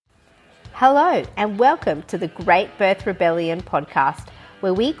Hello and welcome to the Great Birth Rebellion podcast,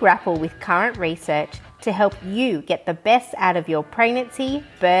 where we grapple with current research to help you get the best out of your pregnancy,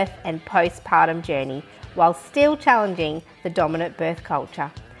 birth and postpartum journey while still challenging the dominant birth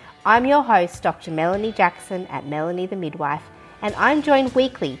culture. I'm your host, Dr. Melanie Jackson at Melanie the Midwife, and I'm joined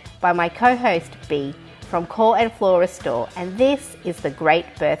weekly by my co-host B from Core and Floor Restore, and this is the Great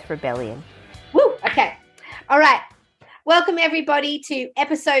Birth Rebellion. Woo! Okay. All right. Welcome everybody to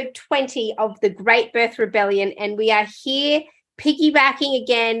episode 20 of the Great Birth Rebellion, and we are here piggybacking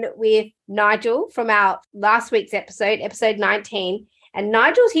again with Nigel from our last week's episode 19, and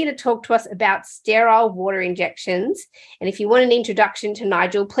Nigel's here to talk to us about sterile water injections. And if you want an introduction to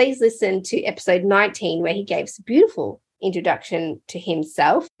Nigel, please listen to episode 19 where he gave us a beautiful introduction to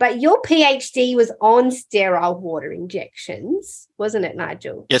himself. But your PhD was on sterile water injections, wasn't it,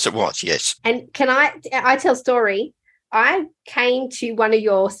 Nigel? Yes, it was, yes. And can I tell a story? I came to one of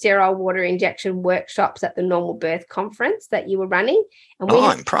your sterile water injection workshops at the Normal Birth Conference that you were running. And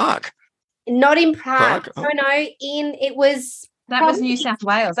in Prague. Not in Prague. Oh. No, it was... That was New South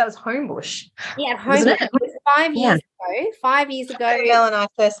Wales. That was Homebush. Yeah, Homebush. It was 5 years ago. 5 years ago. Mel and I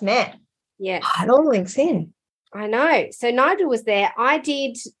first met. Yes. Oh, it all links in. I know. So Nigel was there. I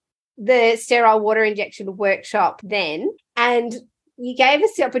did the sterile water injection workshop then, and you gave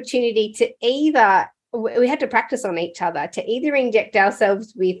us the opportunity to we had to practice on each other, to either inject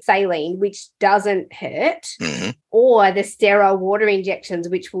ourselves with saline, which doesn't hurt, or the sterile water injections,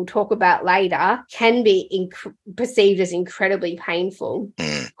 which we'll talk about later, can be perceived as incredibly painful.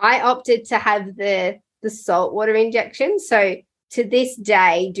 I opted to have the salt water injection. So to this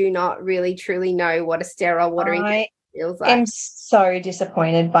day, do not really truly know what a sterile water injection feels like. I'm so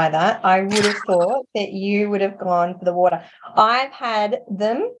disappointed by that. I would have thought that you would have gone for the water. I've had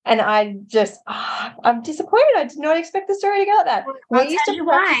them and I'm disappointed. I did not expect the story to go like that. I'll tell you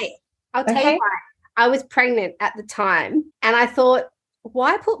why. I was pregnant at the time and I thought,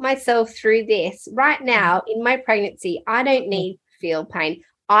 why put myself through this right now in my pregnancy? I don't need to feel pain.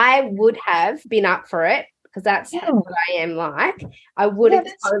 I would have been up for it, because that's what I am like. I would have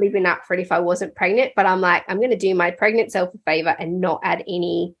totally been up for it if I wasn't pregnant, but I'm like, I'm going to do my pregnant self a favor and not add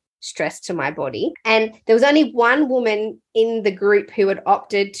any stress to my body. And there was only one woman in the group who had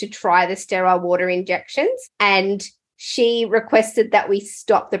opted to try the sterile water injections, and she requested that we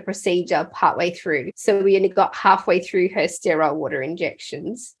stop the procedure partway through. So we only got halfway through her sterile water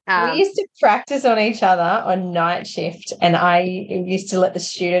injections. We used to practice on each other on night shift, and I used to let the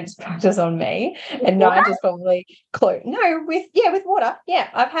students practice on me. And Nigel's probably close. No, with water. Yeah,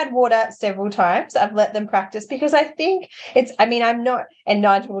 I've had water several times. I've let them practice because I think I'm not, and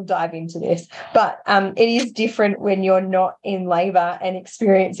Nigel will dive into this, but it is different when you're not in labour and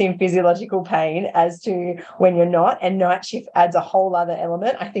experiencing physiological pain as to when you're not. And night shift adds a whole other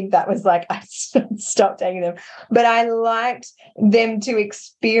element. I think that was like, I stopped taking them, but I liked them to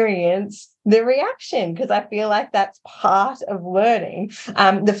experience the reaction because I feel like that's part of learning.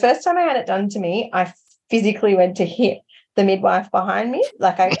 The first time I had it done to me, I physically went to hit the midwife behind me.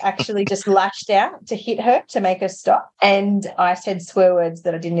 Like I actually just lashed out to hit her to make her stop. And I said swear words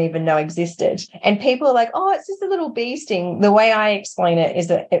that I didn't even know existed. And people are like, oh, it's just a little bee sting. The way I explain it is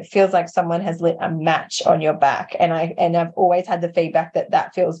that it feels like someone has lit a match on your back. And I've always had the feedback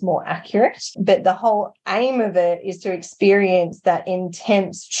that feels more accurate. But the whole aim of it is to experience that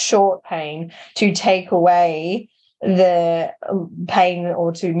intense short pain to take away the pain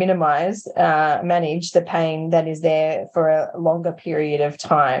or to manage the pain that is there for a longer period of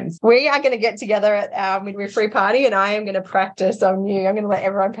time. We are going to get together at our midwifery party and I am going to practice on you. I'm going to let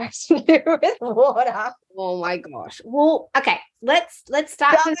everyone practice on you with water. Oh my gosh. Well, okay, let's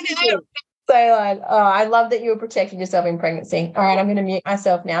start from the beginning. Saline. Oh, I love that you were protecting yourself in pregnancy. All right, I'm going to mute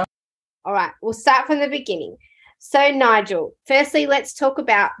myself now. All right, we'll start from the beginning. So, Nigel, firstly, let's talk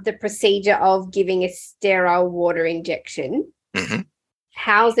about the procedure of giving a sterile water injection.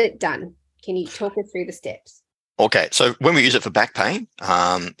 How's it done? Can you talk us through the steps? Okay, so when we use it for back pain,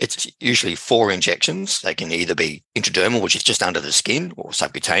 it's usually 4 injections. They can either be intradermal, which is just under the skin, or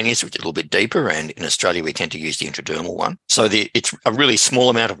subcutaneous, which is a little bit deeper. And in Australia, we tend to use the intradermal one. So it's a really small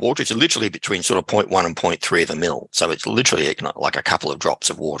amount of water. It's literally between sort of 0.1 and 0.3 of a mil. So it's literally like a couple of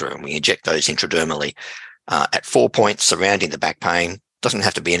drops of water, and we inject those intradermally at 4 points surrounding the back pain. Doesn't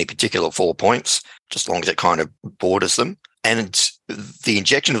have to be any particular 4 points, just as long as it kind of borders them. And the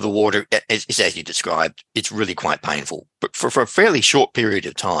injection of the water is as you described, it's really quite painful, but for a fairly short period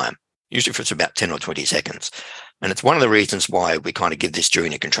of time, usually for about 10 or 20 seconds. And it's one of the reasons why we kind of give this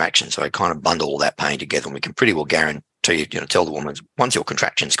during a contraction. So I kind of bundle all that pain together, and we can pretty well guarantee, tell the woman, once your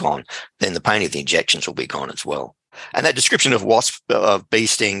contraction's gone, then the pain of the injections will be gone as well. And that description of bee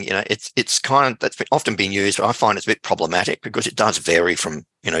sting, it's kind of, that's often been used, but I find it's a bit problematic because it does vary from,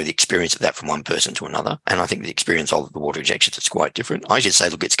 the experience of that from one person to another. And I think the experience of the water injections is quite different. I should say,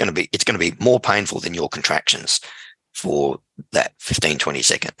 look, it's going to be more painful than your contractions for that 15, 20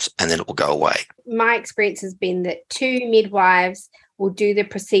 seconds, and then it will go away. My experience has been that 2 midwives will do the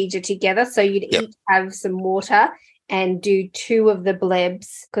procedure together. So you'd each have some water and do 2 of the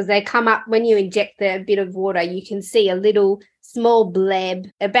blebs, because they come up when you inject the bit of water, you can see a little small bleb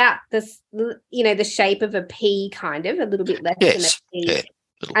about this, the shape of a pea, kind of, a little bit less than a pea. Yeah.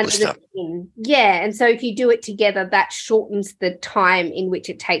 Under the skin. Yeah, and so if you do it together, that shortens the time in which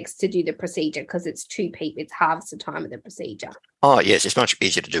it takes to do the procedure, because it's 2 people, it's halves the time of the procedure. Oh, yes, it's much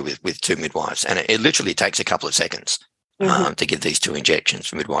easier to do with 2 midwives, and it literally takes a couple of seconds to give these 2 injections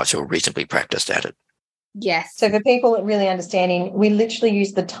for midwives who are reasonably practiced at it. Yes. So for people really understanding, we literally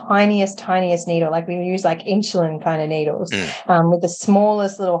use the tiniest needle, like we use like insulin kind of needles with the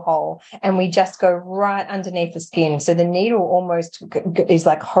smallest little hole, and we just go right underneath the skin. So the needle almost is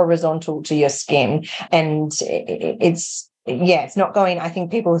like horizontal to your skin, and it's not going, I think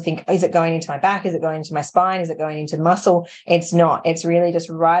people think, is it going into my back? Is it going into my spine? Is it going into muscle? It's not. It's really just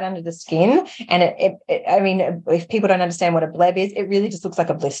right under the skin. And I mean, if people don't understand what a bleb is, it really just looks like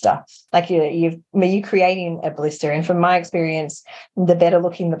a blister. Like you're creating a blister. And from my experience, the better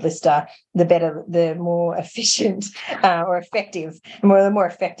looking the blister, the more efficient or effective, the more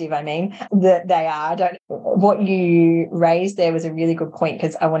effective, I mean, that they are. What you raised there was a really good point,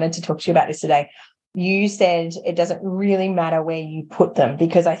 because I wanted to talk to you about this today. You said it doesn't really matter where you put them,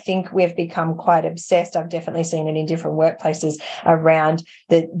 because I think we've become quite obsessed. I've definitely seen it in different workplaces around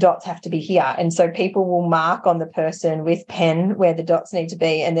the dots have to be here. And so people will mark on the person with pen where the dots need to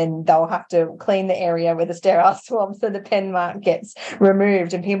be, and then they'll have to clean the area with a sterile swab so the pen mark gets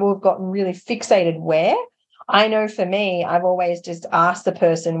removed. And people have gotten really fixated where. I know for me, I've always just asked the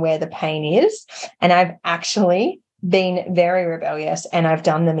person where the pain is, and I've actually been very rebellious, and I've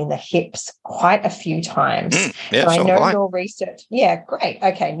done them in the hips quite a few times. So I know your research. Yeah, great.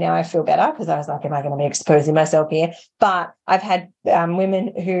 Okay, now I feel better, because I was like, am I going to be exposing myself here? But I've had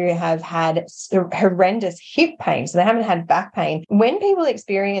women who have had horrendous hip pain, so they haven't had back pain. When people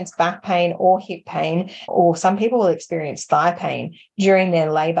experience back pain or hip pain, or some people will experience thigh pain during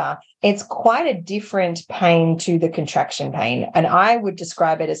their labour, it's quite a different pain to the contraction pain. And I would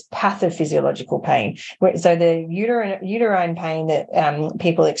describe it as pathophysiological pain. So the uterine pain that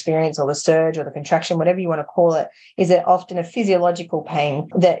people experience, or the surge or the contraction, whatever you want to call it, is often a physiological pain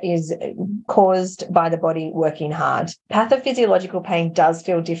that is caused by the body working hard. Pathophysiological pain does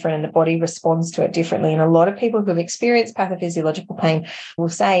feel different, and the body responds to it differently. And a lot of people who have experienced pathophysiological pain will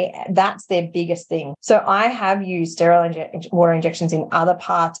say that's their biggest thing. So I have used sterile water injections in other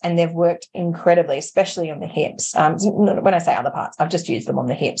parts, and they've worked incredibly, especially on the hips. When I say other parts, I've just used them on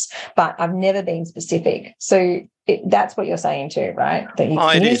the hips, but I've never been specific. So that's what you're saying too, right? That you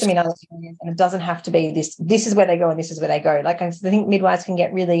can use them in other areas, and it doesn't have to be this is where they go and this is where they go. Like, I think midwives can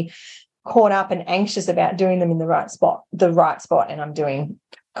get really caught up and anxious about doing them in the right spot, and I'm doing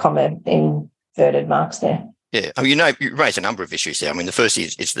comma inverted marks there. Yeah, I mean, you raise a number of issues there. I mean, the first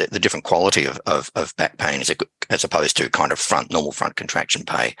is the different quality of back pain as opposed to kind of normal front contraction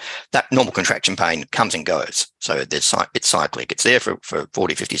pain. That normal contraction pain comes and goes. So it's cyclic. It's there for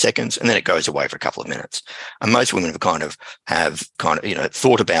 40, 50 seconds, and then it goes away for a couple of minutes. And most women have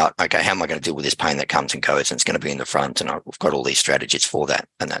thought about, okay, how am I going to deal with this pain that comes and goes, and it's going to be in the front, and I've got all these strategies for that,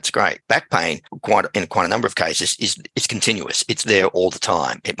 and that's great. Back pain, in quite a number of cases, is continuous. It's there all the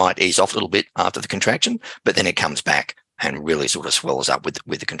time. It might ease off a little bit after the contraction, but then it comes back and really sort of swells up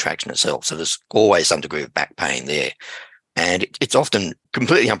with the contraction itself. So there's always some degree of back pain there. And it's often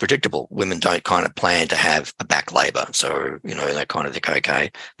completely unpredictable. Women don't kind of plan to have a back labour. So, they kind of think,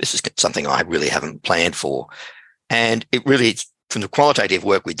 okay, this is something I really haven't planned for. And it really, from the qualitative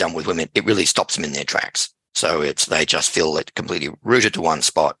work we've done with women, it really stops them in their tracks. So they just feel it completely rooted to one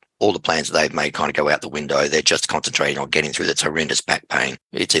spot. All the plans that they've made kind of go out the window. They're just concentrating on getting through that horrendous back pain.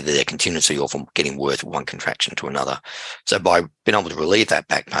 It's either their continuity or from getting worse from one contraction to another. So by being able to relieve that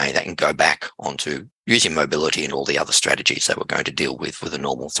back pain, they can go back onto using mobility and all the other strategies that we're going to deal with a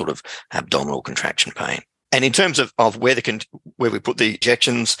normal sort of abdominal contraction pain. And in terms of where we put the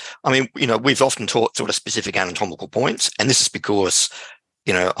injections, I mean, we've often taught sort of specific anatomical points, and this is because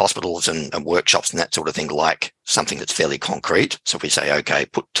hospitals and workshops and that sort of thing like something that's fairly concrete. So if we say, okay,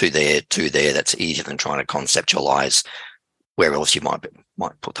 put two there, that's easier than trying to conceptualize where else you might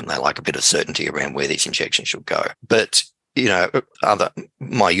put them. They like a bit of certainty around where these injections should go. But,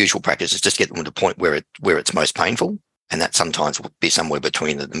 my usual practice is just get them to the point where it's most painful. And that sometimes will be somewhere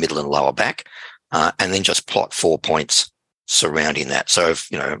between the middle and lower back. and then just plot 4 points surrounding that. So if,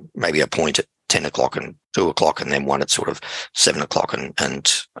 maybe a point at 10 o'clock and 2 o'clock, and then one at sort of 7 o'clock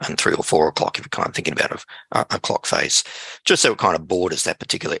and 3 or 4 o'clock, if you're kind of thinking about a clock face, just so it kind of borders that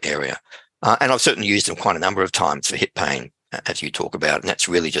particular area. And I've certainly used them quite a number of times for hip pain, as you talk about, and that's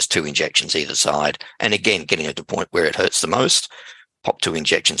really just 2 injections either side. And again, getting at the point where it hurts the most, pop 2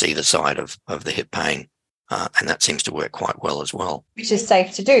 injections either side of the hip pain. And that seems to work quite well as well. Which is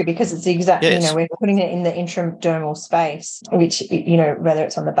safe to do because it's exactly, yes. We're putting it in the intradermal space, which, whether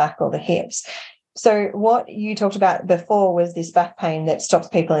it's on the back or the hips. So what you talked about before was this back pain that stops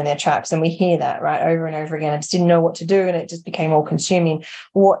people in their tracks. And we hear that, right, over and over again. I just didn't know what to do, and it just became all consuming.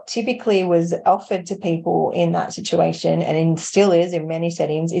 What typically was offered to people in that situation, and still is in many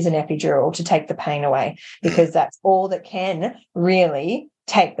settings, is an epidural to take the pain away, because that's all that can really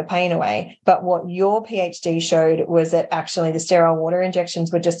take the pain away. But what your PhD showed was that actually the sterile water injections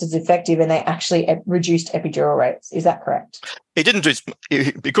were just as effective, and they actually reduced epidural rates. Is that correct? It didn't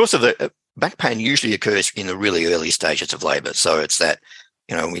do, because of the back pain usually occurs in the really early stages of labour. So it's that,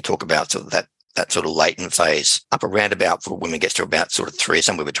 when we talk about sort of that sort of latent phase, up around about, for women gets to about sort of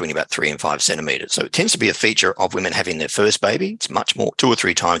somewhere between about 3 and 5 centimetres. So it tends to be a feature of women having their first baby. It's much more, 2 or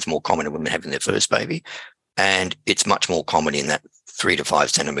 3 times more common in women having their first baby. And it's much more common in that 3 to 5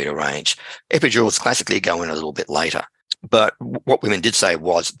 centimetre range. Epidurals classically go in a little bit later. But what women did say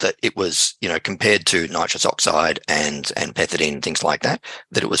was that it was, compared to nitrous oxide and pethidine, things like that,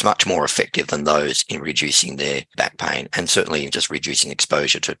 that it was much more effective than those in reducing their back pain, and certainly just reducing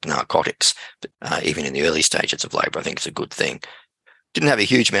exposure to narcotics. But even in the early stages of labour, I think it's a good thing. Didn't have a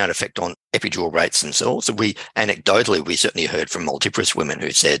huge amount of effect on epidural rates themselves. So anecdotally, we certainly heard from multiparous women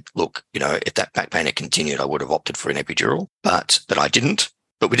who said, look, if that back pain had continued, I would have opted for an epidural, but I didn't.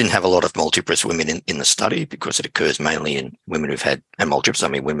 But we didn't have a lot of multiparous women in the study, because it occurs mainly in women who've had, and multiparous, I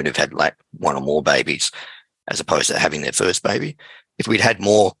mean women who've had like 1 or more babies, as opposed to having their first baby. If we'd had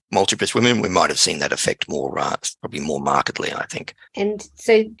more multiparous women, we might have seen that effect more, probably more markedly, I think. And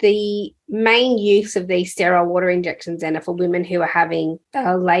so the main use of these sterile water injections then are for women who are having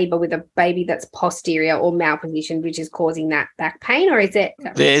labour with a baby that's posterior or malpositioned, which is causing that back pain, or is it?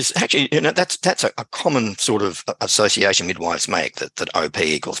 There's actually, that's a common sort of association midwives make, that OP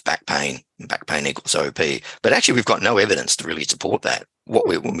equals back pain and back pain equals OP. But actually, we've got no evidence to really support that.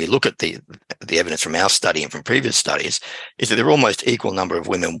 When we look at the evidence from our study and from previous studies, is that there are almost equal number of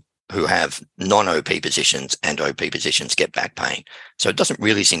women who have non-OP positions and OP positions get back pain. So it doesn't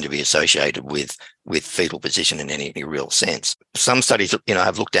really seem to be associated with fetal position in any real sense. Some studies,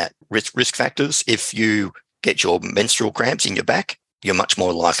 have looked at risk factors. If you get your menstrual cramps in your back, you're much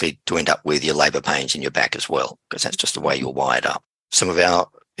more likely to end up with your labour pains in your back as well, because that's just the way you're wired up.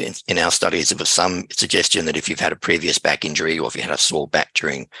 In our studies, there was some suggestion that if you've had a previous back injury, or if you had a sore back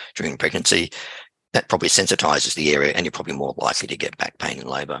during pregnancy, that probably sensitizes the area, and you're probably more likely to get back pain in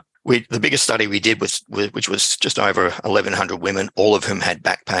labour. The biggest study we did which was just over 1,100 women, all of whom had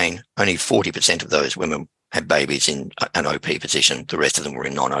back pain. Only 40% of those women had babies in an OP position. The rest of them were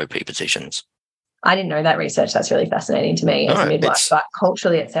in non-OP positions. I didn't know that research. That's really fascinating to me as a midwife. But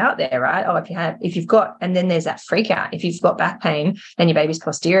culturally, it's out there, right? Oh, if you've got, and then there's that freak out. If you've got back pain, then your baby's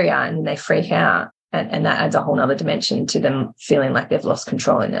posterior, and they freak out, and that adds a whole other dimension to them feeling like they've lost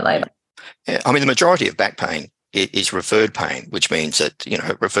control in their labour. Yeah, I mean, the majority of back pain is referred pain, which means that,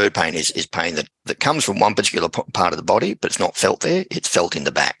 referred pain is pain that comes from one particular part of the body, but it's not felt there. It's felt in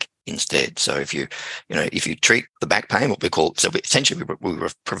the back instead. So if you treat the back pain, what we call, so essentially we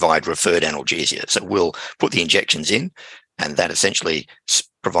provide referred analgesia. So we'll put the injections in, and that essentially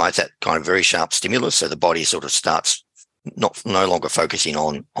provides that kind of very sharp stimulus. So the body sort of starts no longer focusing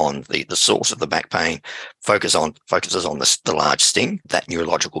on the source of the back pain, focuses on the large sting. That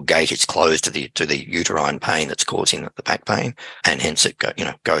neurological gate is closed to the uterine pain that's causing the back pain, and hence it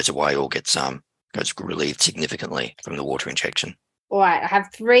goes away or gets relieved significantly from the water injection. All right, I have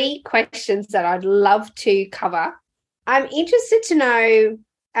 3 questions that I'd love to cover. I'm interested to know,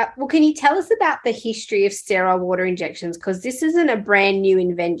 can you tell us about the history of sterile water injections? Because this isn't a brand new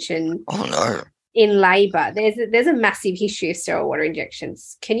invention. Oh, no. In labour. There's a massive history of sterile water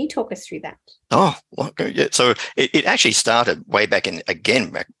injections. Can you talk us through that? Oh, well, yeah. So it actually started way back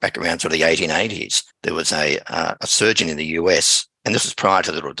back around sort of the 1880s. There was a surgeon in the US, and this was prior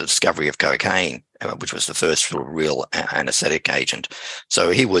to the discovery of cocaine, which was the first sort of real anaesthetic agent. So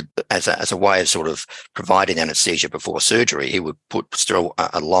he would, as a way of sort of providing anaesthesia before surgery, he would put two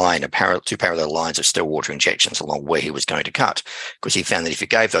parallel lines of sterile water injections along where he was going to cut, because he found that if you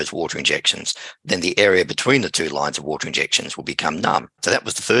gave those water injections, then the area between the 2 lines of water injections will become numb. So that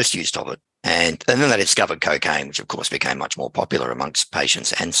was the first use of it. And then they discovered cocaine, which of course became much more popular amongst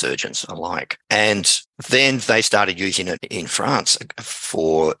patients and surgeons alike. And then they started using it in France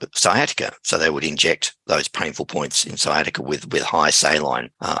for sciatica. So they would inject those painful points in sciatica with high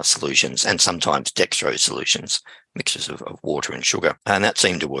saline solutions and sometimes dextrose solutions, mixtures of water and sugar. And that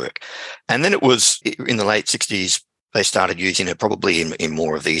seemed to work. And then it was in the late 60s, they started using it probably in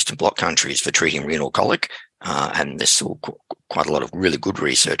more of the Eastern Bloc countries for treating renal colic. And there's still quite a lot of really good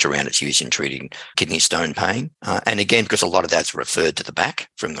research around its use in treating kidney stone pain. And again, because a lot of that's referred to the back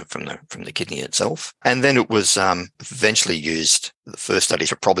from the kidney itself. And then it was eventually used. The first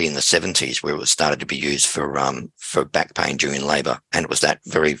studies were probably in the 70s, where it was started to be used for back pain during labour. And it was that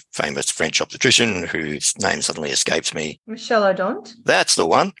very famous French obstetrician whose name suddenly escapes me. Michel Odent. That's the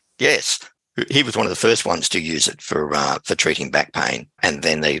one. Yes. He was one of the first ones to use it for treating back pain, and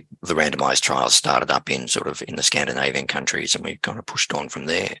then the randomised trials started up in the Scandinavian countries, and we kind of pushed on from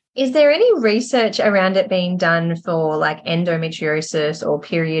there. Is there any research around it being done for like endometriosis or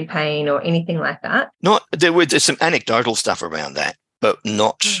period pain or anything like that? There's some anecdotal stuff around that, but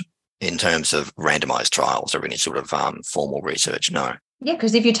not in terms of randomised trials or any sort of formal research. No. Yeah,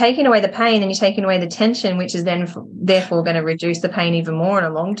 because if you're taking away the pain and you're taking away the tension, which is then therefore going to reduce the pain even more in a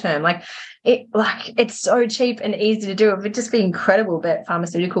long term, it's so cheap and easy to do. It would just be incredible, but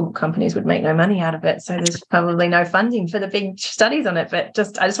pharmaceutical companies would make no money out of it. So there's probably no funding for the big studies on it. But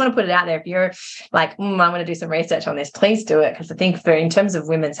I just want to put it out there. If you're like, I want to do some research on this, please do it. Because I think in terms of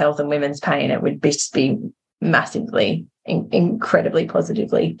women's health and women's pain, it would just be massively, incredibly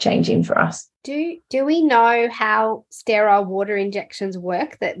positively changing for us. Do we know how sterile water injections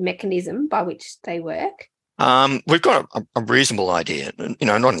work, that mechanism by which they work? We've got a reasonable idea,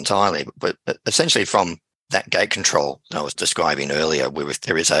 not entirely, but essentially from that gate control that I was describing earlier, where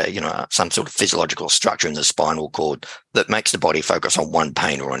there is some sort of physiological structure in the spinal cord that makes the body focus on one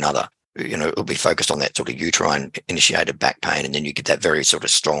pain or another. It'll be focused on that sort of uterine-initiated back pain, and then you get that very sort of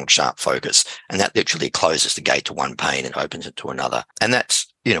strong, sharp focus, and that literally closes the gate to one pain and opens it to another. And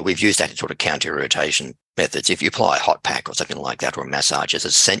that's, we've used that in sort of counter-irritation methods. If you apply a hot pack or something like that, or a massage, it's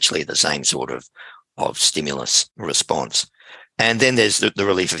essentially the same sort of stimulus response. And then there's the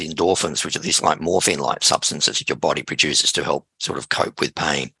relief of endorphins, which are these like morphine-like substances that your body produces to help sort of cope with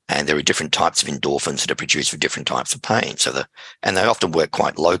pain. And there are different types of endorphins that are produced for different types of pain. And they often work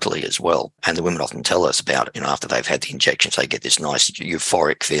quite locally as well. And the women often tell us about, after they've had the injections, they get this nice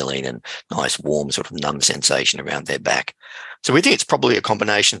euphoric feeling and nice warm sort of numb sensation around their back. So we think it's probably a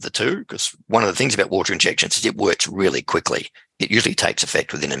combination of the two, because one of the things about water injections is it works really quickly. It usually takes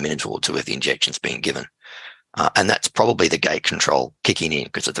effect within a minute or two of the injections being given. And that's probably the gate control kicking in,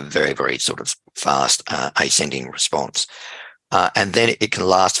 because it's a very, very sort of fast ascending response. And then it can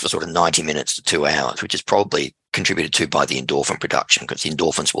last for sort of 90 minutes to 2 hours, which is probably contributed to by the endorphin production, because the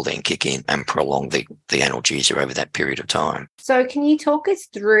endorphins will then kick in and prolong the analgesia over that period of time. So can you talk us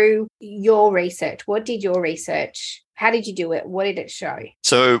through your research? What did your research, how did you do it? What did it show?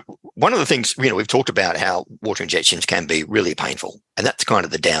 So one of the things, we've talked about how water injections can be really painful, and that's kind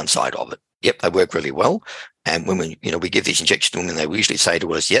of the downside of it. Yep, they work really well. And when we give these injections to women, they will usually say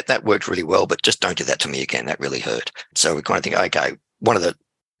to us, yeah, that worked really well, but just don't do that to me again. That really hurt. So we kind of think, okay, one of the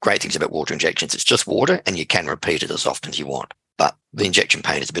great things about water injections, it's just water and you can repeat it as often as you want. But the injection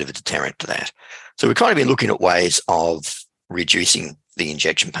pain is a bit of a deterrent to that. So we've kind of been looking at ways of reducing the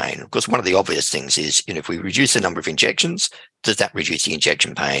injection pain. Of course, one of the obvious things is, if we reduce the number of injections, does that reduce the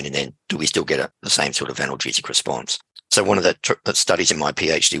injection pain? And then do we still get the same sort of analgesic response? So one of the studies in my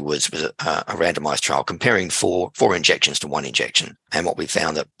PhD was a randomized trial comparing four injections to one injection. And what we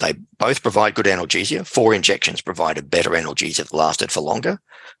found that they both provide good analgesia. 4 injections provided better analgesia that lasted for longer,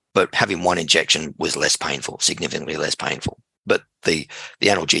 but having one injection was less painful, significantly less painful. But the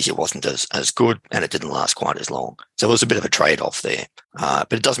analgesia wasn't as good, and it didn't last quite as long. So it was a bit of a trade-off there.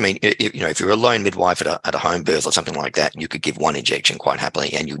 But it does mean, if you're a lone midwife at a home birth or something like that, you could give one injection quite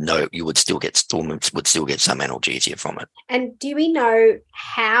happily, and you would still get some analgesia from it. And do we know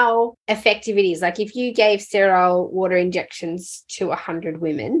how effective it is? Like if you gave sterile water injections to 100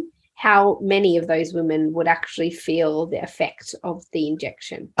 women, how many of those women would actually feel the effect of the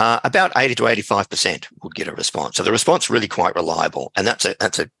injection? About 80 to 85% would get a response. So the response is really quite reliable. And that's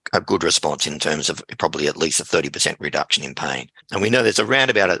a good response in terms of probably at least a 30% reduction in pain. And we know there's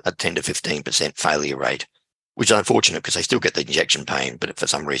around about a 10 to 15% failure rate, which is unfortunate because they still get the injection pain, but for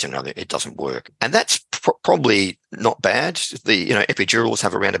some reason or another, it doesn't work. And that's probably not bad. The epidurals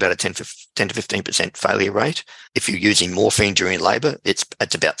have around about a 10 to 15% failure rate. If you're using morphine during labour, it's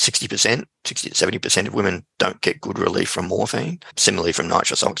about 60%, 60 to 70% of women don't get good relief from morphine. Similarly from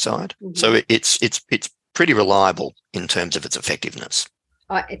nitrous oxide. Mm-hmm. So it's pretty reliable in terms of its effectiveness.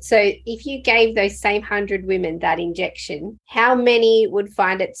 So if you gave those same 100 women that injection, how many would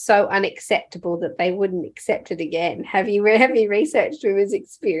find it so unacceptable that they wouldn't accept it again? Have you researched women's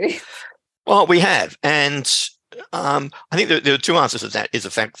experience? Well, we have. And I think there are two answers to that. Is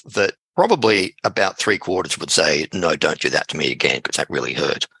the fact that probably about 3/4 would say, no, don't do that to me again, because that really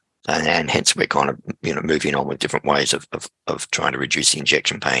hurt. And hence we're kind of, moving on with different ways of trying to reduce the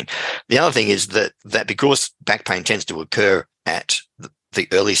injection pain. The other thing is that because back pain tends to occur at the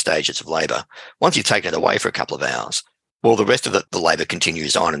early stages of labour, once you've taken it away for a couple of hours, well, the rest of the labour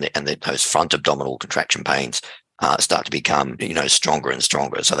continues on, and those front abdominal contraction pains start to become, stronger and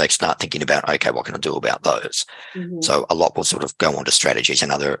stronger. So they start thinking about, okay, what can I do about those? Mm-hmm. So a lot will sort of go on to strategies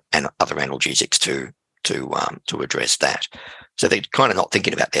and other analgesics to address that. So they're kind of not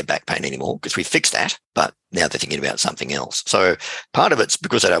thinking about their back pain anymore because we fixed that, but now they're thinking about something else. So part of it's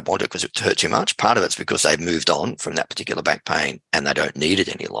because they don't want it because it hurt too much. Part of it's because they've moved on from that particular back pain and they don't need it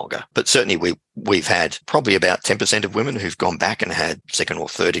any longer. But certainly we've had probably about 10% of women who've gone back and had second or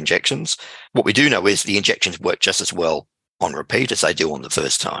third injections. What we do know is the injections work just as well on repeat as they do on the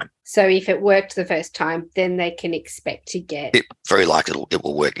first time. So if it worked the first time, then they can expect to get... Very likely it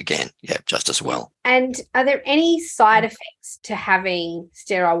will work again, just as well. And are there any side effects to having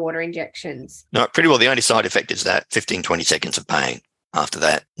sterile water injections? No, pretty well the only side effect is that 15, 20 seconds of pain. After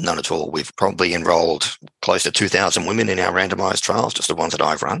that, none at all. We've probably enrolled close to 2,000 women in our randomised trials, just the ones that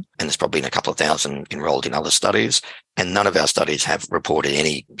I've run, and there's probably been a couple of thousand enrolled in other studies, and none of our studies have reported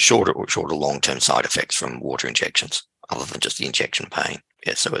any shorter long-term side effects from water injections, other than just the injection pain.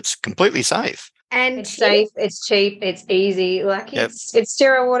 Yeah, so it's completely safe. And it's safe, it's cheap, it's easy. It's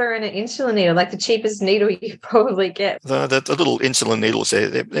sterile water and an insulin needle, like the cheapest needle you probably get. The little insulin needles,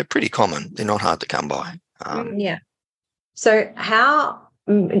 they're pretty common. They're not hard to come by. Yeah. So how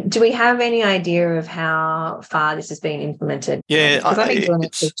do we have any idea of how far this has been implemented? Yeah. Because I've been doing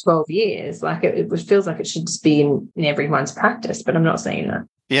it for 12 years. Like it feels like it should just be in everyone's practice, but I'm not saying that.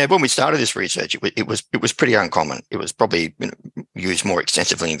 Yeah, when we started this research, it was pretty uncommon. It was probably used more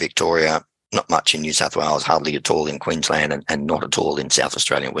extensively in Victoria, not much in New South Wales, hardly at all in Queensland, and not at all in South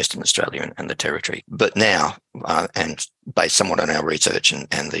Australia and Western Australia and the Territory. But now, and based somewhat on our research and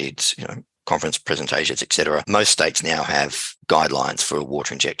the conference presentations, etc., most states now have guidelines for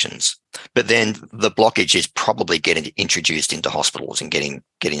water injections. But then the blockage is probably getting introduced into hospitals and getting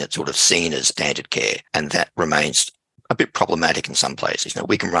it sort of seen as standard care, and that remains a bit problematic in some places.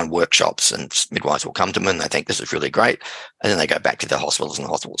 We can run workshops and midwives will come to them and they think this is really great. And then they go back to their hospitals and the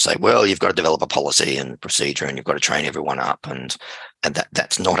hospitals say, well, you've got to develop a policy and procedure and you've got to train everyone up. And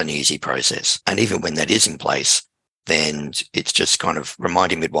that's not an easy process. And even when that is in place, then it's just kind of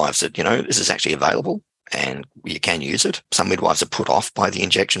reminding midwives that, this is actually available and you can use it. Some midwives are put off by the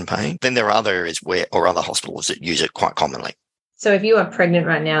injection pain. Then there are other areas or other hospitals that use it quite commonly. So if you are pregnant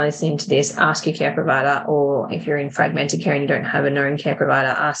right now listening to this, ask your care provider, or if you're in fragmented care and you don't have a known care provider,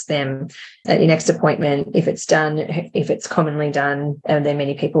 ask them at your next appointment if it's done, if it's commonly done, and there are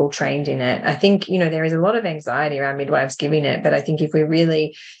many people trained in it. I think, there is a lot of anxiety around midwives giving it, but I think if we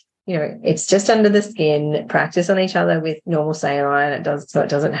really, it's just under the skin, practice on each other with normal saline, so it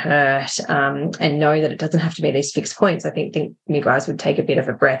doesn't hurt, and know that it doesn't have to be these fixed points. I think midwives would take a bit of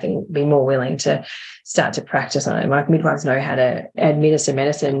a breath and be more willing to start to practice on it. Like midwives know how to administer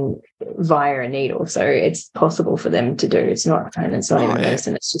medicine via a needle, so it's possible for them to do. It's not even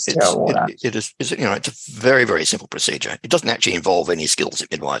medicine; it's just sterile water. It is. It's a very, very simple procedure. It doesn't actually involve any skills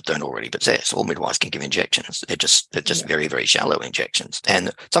that midwives don't already possess. All midwives can give injections. They're just very, very shallow injections.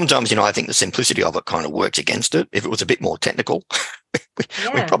 And sometimes, I think the simplicity of it kind of works against it. If it was a bit more technical,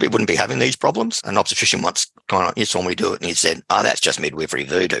 we probably wouldn't be having these problems. An obstetrician once he saw me do it and he said, "Oh, that's just midwifery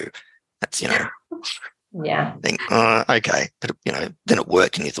voodoo." That's Yeah. Think, okay. But, then it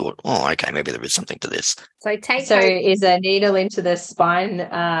worked and you thought, oh, okay, maybe there is something to this. So is a needle into the spine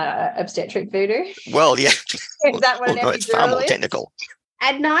obstetric voodoo? Well, yeah. Is that what an epidural it's far more is? technical.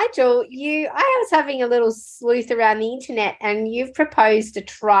 And Nigel, I was having a little sleuth around the internet and you've proposed a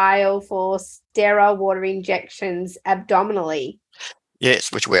trial for sterile water injections abdominally.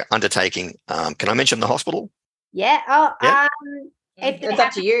 Yes, which we're undertaking. Can I mention the hospital? Yeah. It's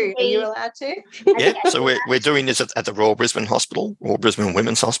up to you. Are you allowed to? Yeah. So we're doing this at the Royal Brisbane Hospital, Royal Brisbane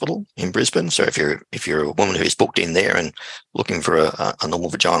Women's Hospital in Brisbane. So if you're a woman who's booked in there and looking for a normal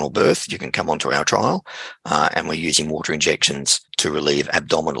vaginal birth, you can come onto our trial. And we're using water injections to relieve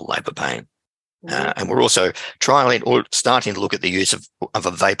abdominal labour pain. And we're also trialing or starting to look at the use of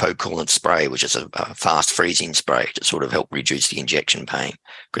a vapocoolant spray, which is a fast freezing spray to sort of help reduce the injection pain,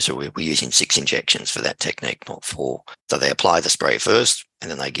 because we're using 6 injections for that technique, not 4. So they apply the spray first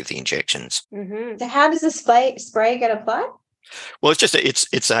and then they give the injections. Mm-hmm. So how does the spray get applied? Well,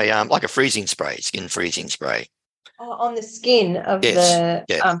 it's a like a freezing spray, skin freezing spray. On the skin of the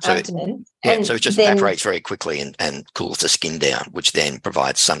abdomen. So it just evaporates very quickly and cools the skin down, which then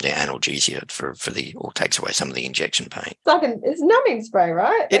provides some analgesia or takes away some of the injection pain. It's numbing spray,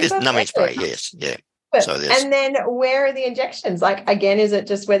 right? It is numbing spray, yes. Yeah. And then where are the injections? Like, again, is it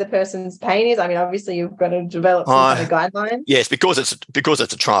just where the person's pain is? I mean, obviously you've got to develop some kind of guidelines. Yes, because it's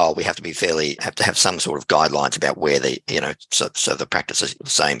a trial, we have to have some sort of guidelines about where so the practice is the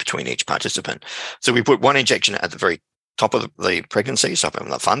same between each participant. So we put one injection at the very top of the pregnancy, so up in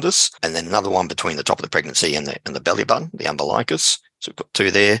the fundus, and then another one between the top of the pregnancy and the belly button, the umbilicus. So we've got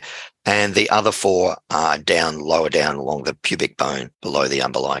 2 there, and the other 4 are lower down along the pubic bone below the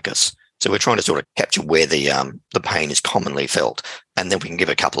umbilicus. So we're trying to sort of capture where the pain is commonly felt, and then we can give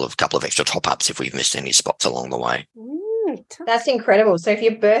a couple of extra top-ups if we've missed any spots along the way. That's incredible. So if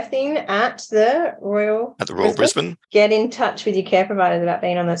you're birthing at the Royal Brisbane, get in touch with your care providers about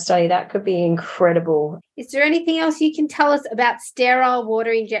being on that study. That could be incredible. Is there anything else you can tell us about sterile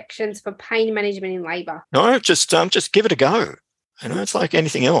water injections for pain management in labour? No, just give it a go. It's like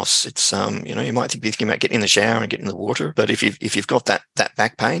anything else. It's you might be thinking about getting in the shower and getting in the water, but if you've got that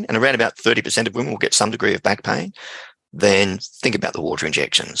back pain, and around about 30% of women will get some degree of back pain, then think about the water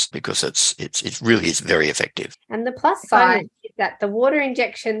injections, because it really is very effective. And the plus side is that the water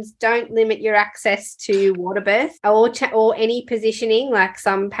injections don't limit your access to water birth or any positioning, like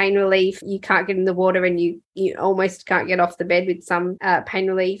some pain relief. You can't get in the water and you almost can't get off the bed with some pain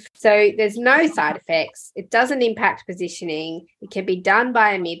relief. So there's no side effects. It doesn't impact positioning. It can be done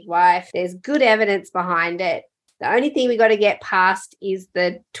by a midwife. There's good evidence behind it. The only thing we got to get past is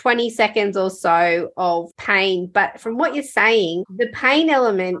the 20 seconds or so of pain. But from what you're saying, the pain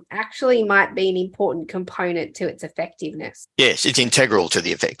element actually might be an important component to its effectiveness. Yes, it's integral to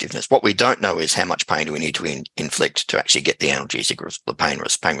the effectiveness. What we don't know is how much pain do we need to inflict to actually get the analgesic, the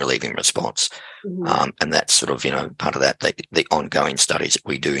pain relieving response. Mm-hmm. And that's sort of, part of that, the ongoing studies that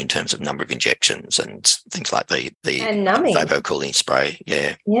we do in terms of number of injections and things like the vapor-cooling spray.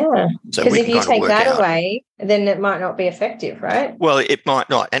 Yeah. Yeah. Because if you take that away, then it might not be effective, right? Well, it might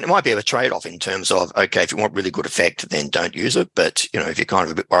not. And it might be a trade-off in terms of, okay, if you want really good effect, then don't use it. But, if you're kind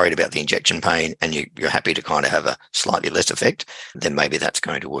of a bit worried about the injection pain and you're happy to kind of have a slightly less effect, then maybe that's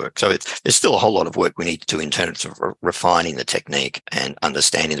going to work. So there's still a whole lot of work we need to do in terms of refining the technique and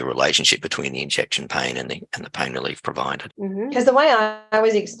understanding the relationship between the injection pain and the pain relief provided. Because the way I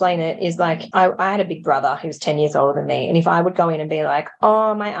always explain it is like I had a big brother who was 10 years older than me. And if I would go in and be like,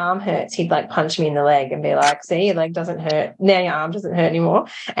 oh, my arm hurts, he'd like punch me in the leg and be like, see, your leg doesn't hurt. Now your arm doesn't hurt anymore.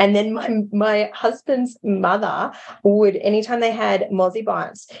 And then my husband's mother would, anytime they had mozzie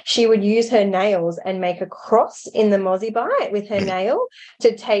bites, she would use her nails and make a cross in the mozzie bite with her nail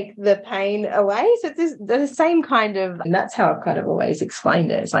to take the pain away. So it's the same kind of, and that's how I've kind of always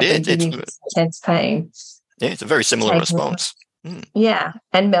explained it. It's like intense pain. Yeah, it's a very similar response. Yeah.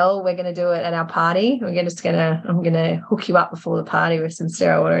 And Mel, we're going to do it at our party. I'm going to hook you up before the party with some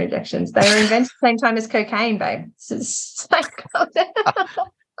sterile water injections. They were invented at the same time as cocaine, babe. It's like,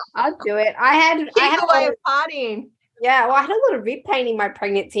 I'd do it. I had a way of partying. Yeah, well, I had a lot of rib pain in my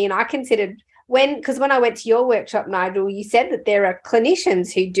pregnancy, and I considered when I went to your workshop, Nigel, you said that there are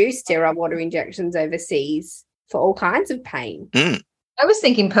clinicians who do sterile water injections overseas for all kinds of pain. I was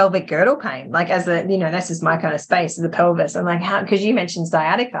thinking pelvic girdle pain, like as this is my kind of space, the pelvis. I'm like, how? Because you mentioned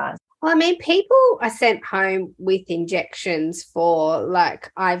sciatica. Well, I mean, people are sent home with injections for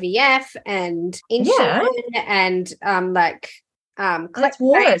like IVF and insulin and that's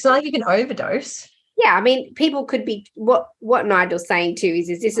water. It's not like you can overdose. Yeah, I mean, people could be what Nigel's saying too is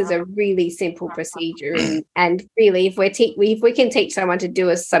this is a really simple procedure, and really, if we can teach someone to do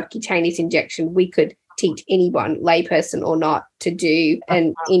a subcutaneous injection, we could teach anyone, layperson or not, to do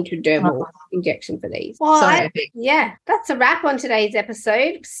an intradermal injection for these. Well, that's a wrap on today's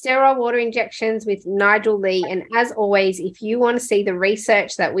episode. Sterile water injections with Nigel Lee. And as always, if you want to see the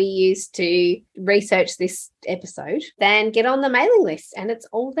research that we used to research this episode, then get on the mailing list and it's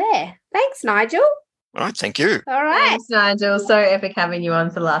all there. Thanks, Nigel. All right, thank you. All right. Thanks, Nigel. So epic having you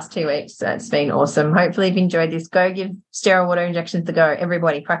on for the last 2 weeks. It's been awesome. Hopefully you've enjoyed this. Go give sterile water injections a go.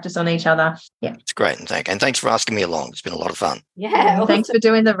 Everybody practice on each other. Yeah. It's great. And thanks for asking me along. It's been a lot of fun. Yeah. Awesome. Thanks for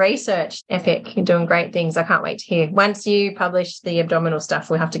doing the research. Epic. You're doing great things. I can't wait to hear. Once you publish the abdominal stuff,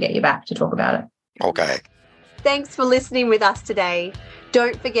 we'll have to get you back to talk about it. Okay. Thanks for listening with us today.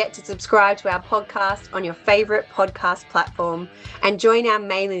 Don't forget to subscribe to our podcast on your favourite podcast platform and join our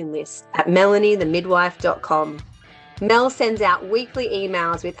mailing list at melaniethemidwife.com. Mel sends out weekly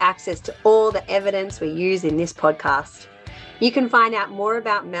emails with access to all the evidence we use in this podcast. You can find out more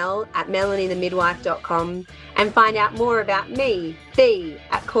about Mel at melaniethemidwife.com and find out more about me, Bea,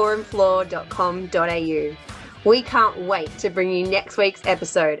 at coreandfloor.com.au. We can't wait to bring you next week's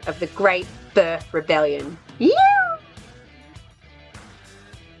episode of The Great Birth Rebellion. Yeah!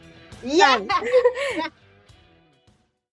 Yeah.